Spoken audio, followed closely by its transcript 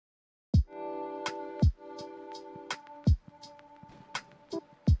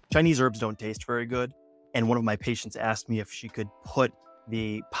Chinese herbs don't taste very good. And one of my patients asked me if she could put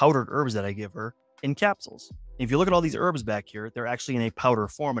the powdered herbs that I give her in capsules. If you look at all these herbs back here, they're actually in a powder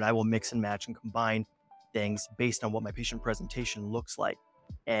form, and I will mix and match and combine things based on what my patient presentation looks like.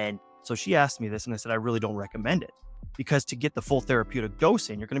 And so she asked me this, and I said, I really don't recommend it, because to get the full therapeutic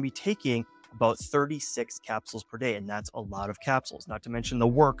dosing, you're going to be taking about 36 capsules per day. And that's a lot of capsules, not to mention the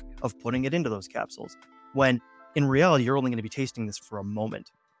work of putting it into those capsules, when in reality, you're only going to be tasting this for a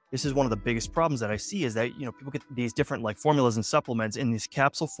moment. This is one of the biggest problems that I see, is that, people get these different like formulas and supplements in this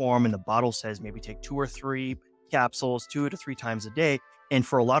capsule form, and the bottle says maybe take 2 or 3 capsules 2 to 3 times a day. And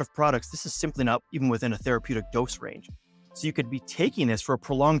for a lot of products, this is simply not even within a therapeutic dose range. So you could be taking this for a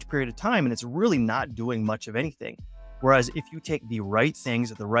prolonged period of time, and it's really not doing much of anything. Whereas if you take the right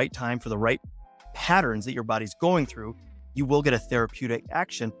things at the right time for the right patterns that your body's going through, you will get a therapeutic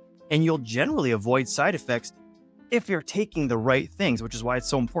action, and you'll generally avoid side effects if you're taking the right things, which is why it's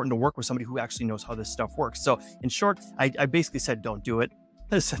so important to work with somebody who actually knows how this stuff works. So in short, I basically said, don't do it.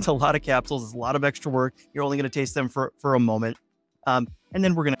 It's a lot of capsules. It's a lot of extra work. You're only going to taste them for a moment. And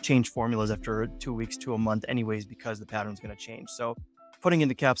then we're going to change formulas after 2 weeks to a month anyways, because the pattern's going to change. So putting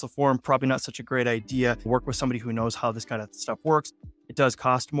into capsule form, probably not such a great idea. Work with somebody who knows how this kind of stuff works. It does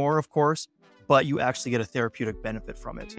cost more, of course, but you actually get a therapeutic benefit from it.